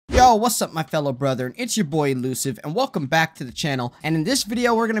Yo, what's up my fellow brethren? It's your boy Elusiive and welcome back to the channel. And in this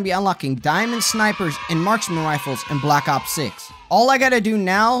video, we're going to be unlocking diamond snipers and marksman rifles in Black Ops 6. All I gotta do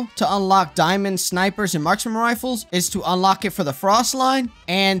now to unlock diamond snipers and marksman rifles is to unlock it for the Frost line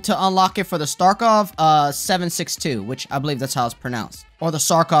and to unlock it for the Starkov 762, which I believe that's how it's pronounced. Or the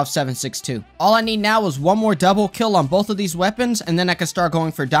Sarkov 762. All I need now is one more double kill on both of these weapons, and then I can start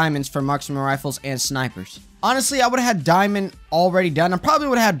going for diamonds for marksman rifles and snipers. Honestly, I would have had diamond already done. I probably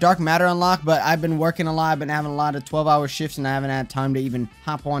would have had dark matter unlocked, but I've been working a lot. I've been having a lot of 12-hour shifts, and I haven't had time to even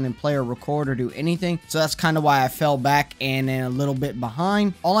hop on and play or record or do anything. So that's kind of why I fell back and a little bit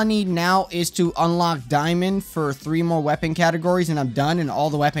behind. All I need now is to unlock diamond for 3 more weapon categories, and I'm done. And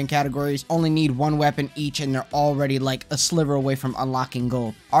all the weapon categories only need 1 weapon each, and they're already like a sliver away from unlocking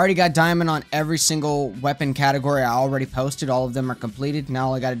gold. I already got diamond on every single weapon category I already posted. All of them are completed. Now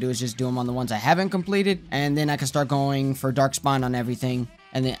all I gotta do is just do them on the ones I haven't completed, and then I can start going for dark spine on everything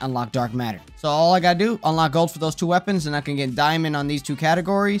and then unlock dark matter. So all I gotta do, unlock gold for those 2 weapons, and I can get diamond on these 2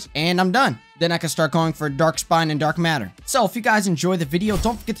 categories, and I'm done. Then I can start going for dark spine and dark matter. So if you guys enjoy the video,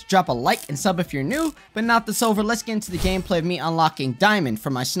 don't forget to drop a like and sub if you're new. But now that's over, let's get into the gameplay of me unlocking diamond for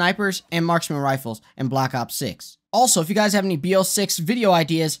my snipers and marksman rifles in Black Ops 6. Also, if you guys have any BO6 video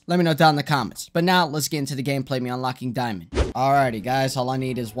ideas, let me know down in the comments. But now, let's get into the gameplay of me unlocking diamond. Alrighty, guys, all I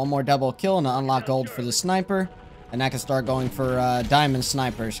need is 1 more double kill and to unlock gold for the sniper. And I can start going for diamond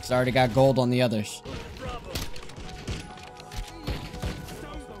snipers, because I already got gold on the others.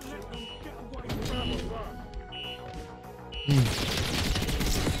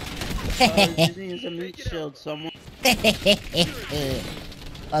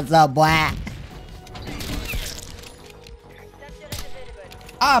 What's up, boy?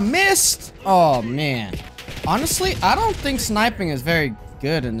 I missed! Oh, man. Honestly, I don't think sniping is very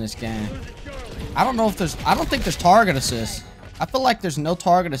good in this game. I don't think there's target assist. I feel like there's no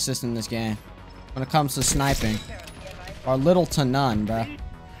target assist in this game when it comes to sniping. Or little to none, bruh.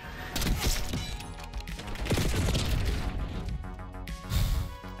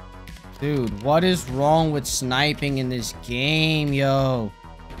 Dude, what is wrong with sniping in this game, yo?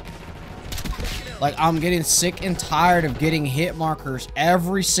 Like, I'm getting sick and tired of getting hit markers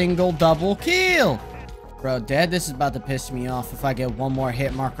every single double kill. Bro, this is about to piss me off if I get 1 more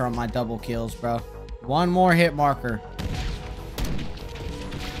hit marker on my double kills, bro. 1 more hit marker.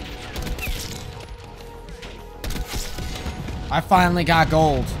 I finally got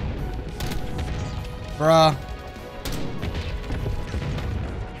gold. Bruh.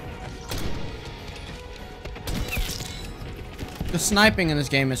 The sniping in this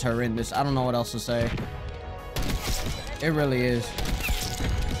game is horrendous. I don't know what else to say. It really is.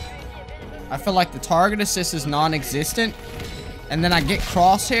 I feel like the target assist is non-existent. And then I get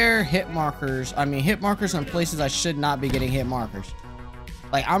crosshair hit markers. I mean, hit markers on places I should not be getting hit markers.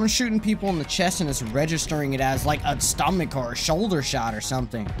 Like, I'm shooting people in the chest and it's registering it as like a stomach or a shoulder shot or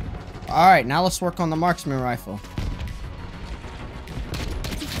something. Alright, now let's work on the marksman rifle.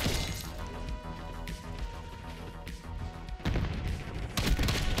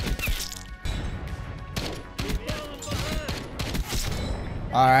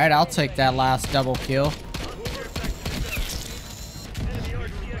 Alright, I'll take that last double kill.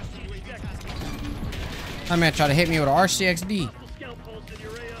 That man tried to hit me with an RCXD.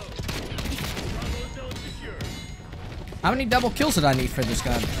 How many double kills did I need for this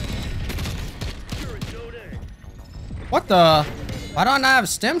gun? What the? Why don't I have a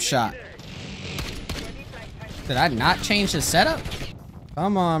stem shot? Did I not change the setup?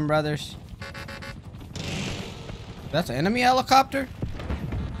 Come on, brothers. That's an enemy helicopter?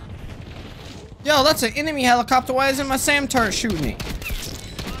 Yo, that's an enemy helicopter. Why isn't my SAM turret shooting me?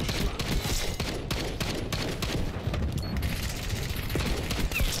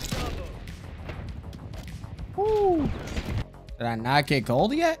 Woo. Did I not get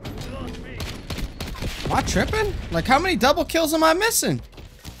gold yet? Am I tripping? Like, how many double kills am I missing?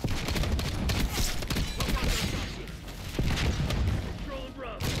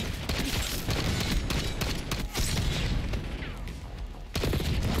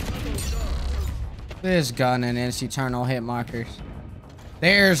 This gun and its eternal hit markers.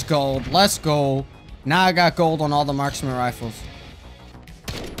 There's gold. Let's go. Now I got gold on all the marksman rifles.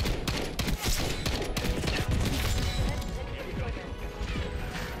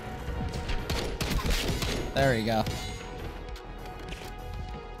 There we go.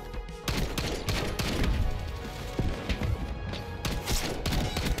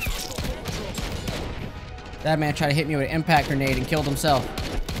 That man tried to hit me with an impact grenade and killed himself.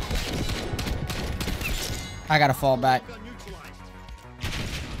 I gotta fall back.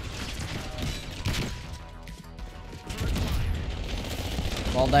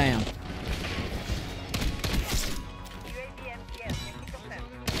 Well, damn.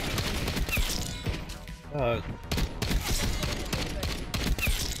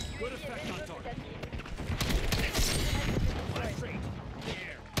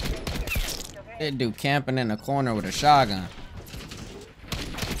 That dude camping in the corner with a shotgun.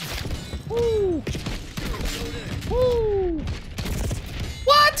 Woo! Woo!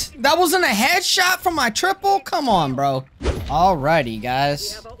 What? That wasn't a headshot from my triple? Come on, bro. Alrighty,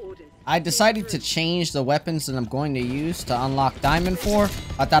 guys. I decided to change the weapons that I'm going to use to unlock Diamond 4.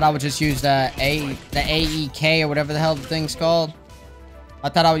 I thought I would just use the AEK or whatever the hell the thing's called. I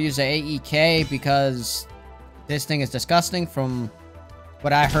thought I would use the AEK because this thing is disgusting from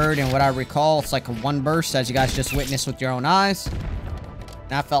what I heard and what I recall. It's like a one burst, as you guys just witnessed with your own eyes.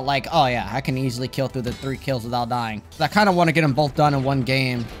 And I felt like, oh yeah, I can easily kill through the 3 kills without dying. So I kind of want to get them both done in one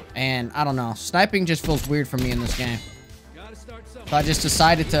game. And I don't know, sniping just feels weird for me in this game. So I just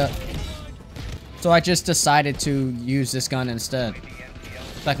decided to use this gun instead.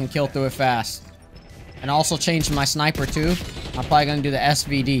 So I can kill through it fast. And also changed my sniper too. I'm probably gonna do the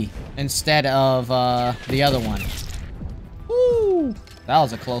SVD instead of the other one. Woo! That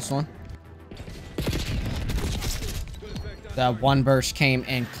was a close one. That one burst came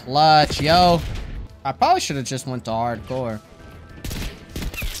in clutch, yo. I probably should have just went to hardcore.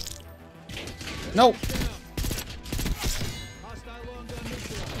 Nope.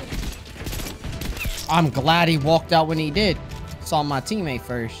 I'm glad he walked out when he did. Saw my teammate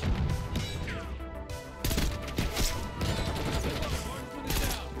first.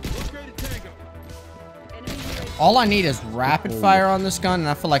 All I need is rapid fire on this gun, and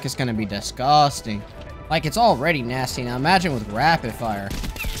I feel like it's gonna be disgusting. Like, it's already nasty. Now imagine with rapid fire.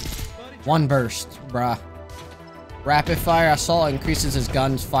 One burst, bruh. Rapid fire, I saw increases his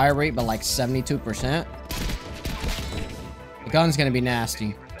gun's fire rate by like 72%. The gun's gonna be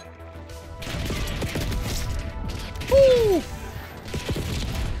nasty. Woo!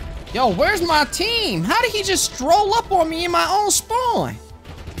 Yo, where's my team? How did he just stroll up on me in my own spawn?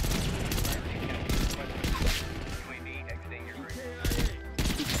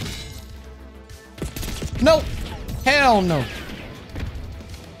 Nope. Hell no.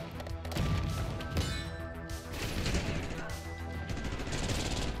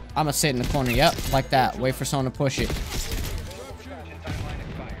 I'ma sit in the corner. Yep, like that. Wait for someone to push it.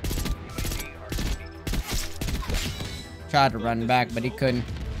 Tried to run back, but he couldn't.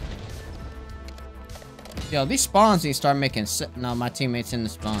 Yo, these spawns need to start making... No, my teammate's in the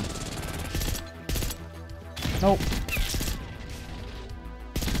spawn. Nope.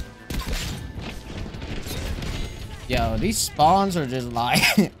 Yo, these spawns are just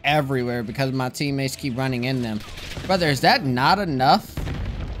like everywhere because my teammates keep running in them. Brother, is that not enough?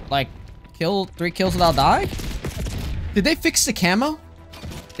 Like, 3 kills without dying? Did they fix the camo?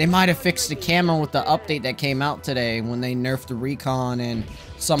 They might have fixed the camo with the update that came out today when they nerfed the recon and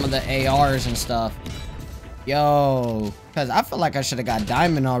some of the ARs and stuff. Yo, because I feel like I should have got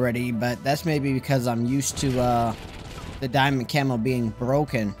diamond already, but that's maybe because I'm used to the diamond camo being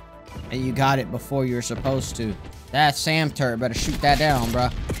broken and you got it before you were supposed to. That Sam turret, better shoot that down,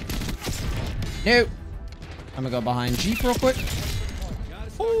 bruh. Nope. I'm gonna go behind Jeep real quick.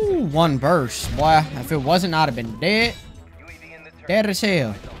 Ooh, one burst, boy. If it wasn't, I'd have been dead. Dead as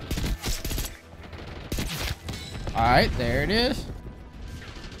hell. Alright, there it is.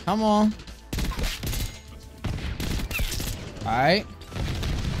 Come on. Alright.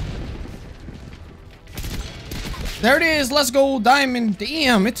 There it is. Let's go, diamond.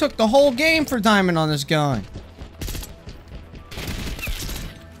 Damn, it took the whole game for diamond on this gun.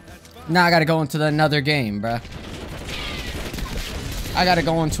 Now I gotta go into another game, bruh. I gotta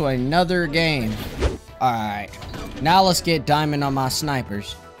go into another game. Alright. Now let's get diamond on my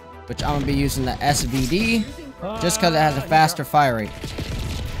snipers. Which I'm gonna be using the SVD. Just because it has a faster fire rate.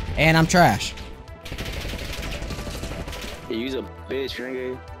 And I'm trash. You use a bitch,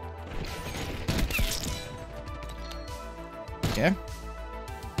 Ringo. Okay.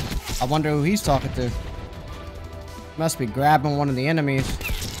 I wonder who he's talking to. Must be grabbing one of the enemies.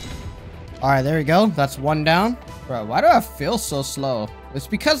 Alright, there we go. That's one down. Bro, why do I feel so slow? It's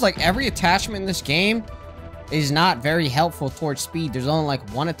because, like, every attachment in this game is not very helpful towards speed. There's only, like,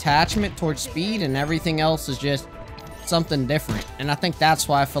 one attachment towards speed, and everything else is just something different. And I think that's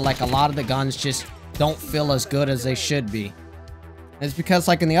why I feel like a lot of the guns just don't feel as good as they should be. It's because,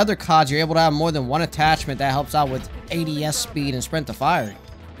 like, in the other CODs, you're able to have more than one attachment that helps out with ADS speed and sprint to fire.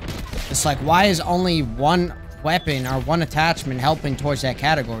 It's like, why is only one weapon or one attachment helping towards that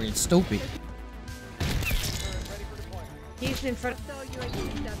category? It's stupid.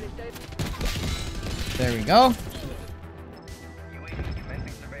 There we go.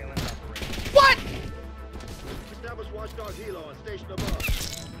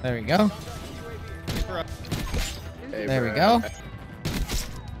 There we go. Hey, There we bro. go.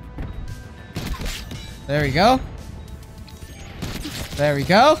 There we go. There we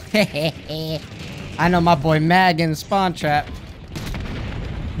go. I know my boy Mag in the spawn trap.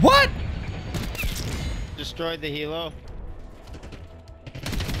 What? Destroyed the helo.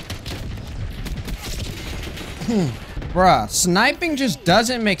 Bruh, sniping just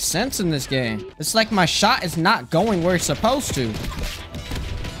doesn't make sense in this game. It's like my shot is not going where it's supposed to.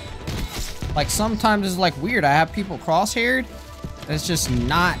 Like sometimes it's like weird. I have people crosshaired. It's just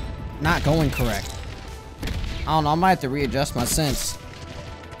not going correct. I don't know. I might have to readjust my sense.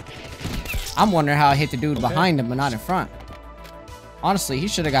 I'm wondering how I hit the dude behind him but not in front. Honestly, he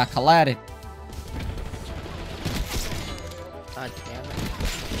should have got collided. God damn it.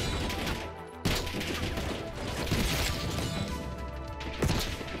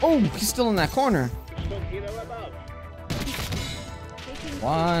 Oh, he's still in that corner.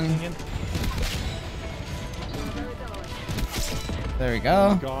 One. There we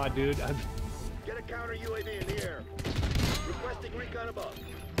go. God, dude. Get a counter UAV in the air. Requesting recon above.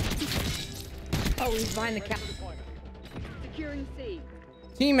 Oh, he's behind the counter. Securing C.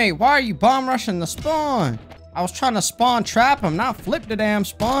 Teammate, why are you bomb rushing the spawn? I was trying to spawn trap him, not flip the damn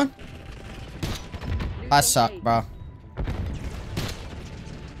spawn. I suck, bro.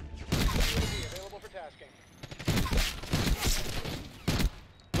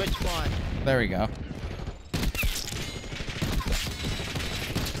 Which one? There we go.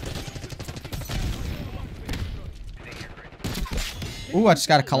 Ooh, I just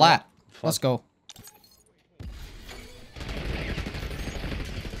got a collat. Let's go.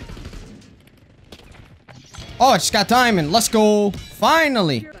 Oh, I just got diamond. Let's go.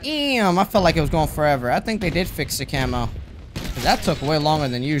 Finally. Damn, I felt like it was going forever. I think they did fix the camo. 'Cause that took way longer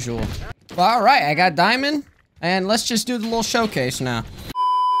than usual. But alright, I got diamond. And let's just do the little showcase now.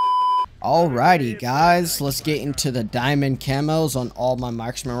 Alrighty, guys. Let's get into the diamond camos on all my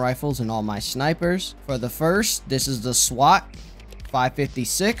marksman rifles and all my snipers. For the first, this is the SWAT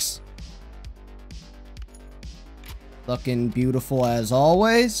 556. Looking beautiful as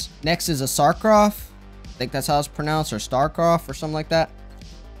always. Next is a Sarkov. I think that's how it's pronounced, or Starkov or something like that.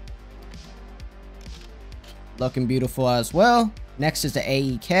 Looking beautiful as well. Next is the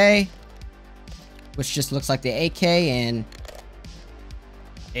AEK, which just looks like the AK, and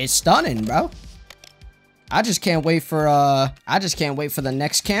it's stunning, bro. I just can't wait for the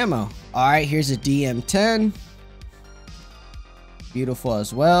next camo. All right, here's a DM10. Beautiful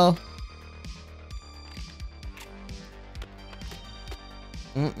as well.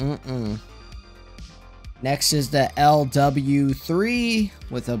 Next is the LW3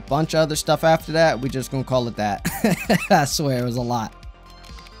 with a bunch of other stuff after that. We just gonna call it that. I swear it was a lot.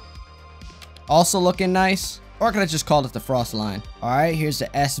 Also looking nice. Or could I just call it the Frost line? All right, here's the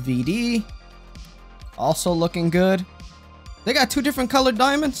SVD. Also looking good. They got two different colored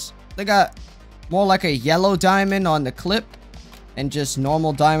diamonds. They got more like a yellow diamond on the clip and just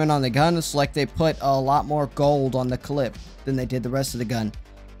normal diamond on the gun. It's like they put a lot more gold on the clip than they did the rest of the gun.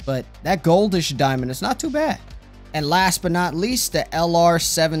 But that goldish diamond is not too bad. And last but not least, the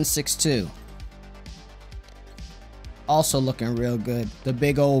LR762. Also looking real good. The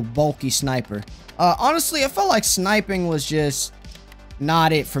big old bulky sniper. Honestly, I felt like sniping was just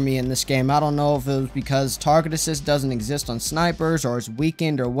not it for me in this game. I don't know if it was because target assist doesn't exist on snipers or it's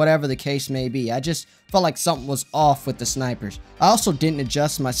weakened or whatever the case may be. I just felt like something was off with the snipers. I also didn't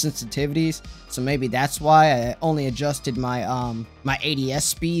adjust my sensitivities, so maybe that's why I only adjusted my my ADS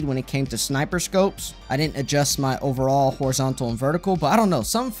speed when it came to sniper scopes. I didn't adjust my overall horizontal and vertical, but I don't know,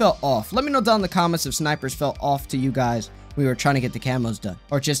 something felt off. Let me know down in the comments if snipers felt off to you guys. We were trying to get the camos done,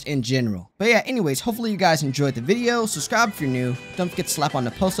 or just in general. But yeah, anyways, hopefully you guys enjoyed the video. Subscribe if you're new. Don't forget to slap on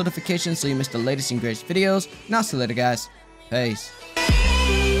the post notifications so you miss the latest and greatest videos. And I'll see you later, guys. Peace.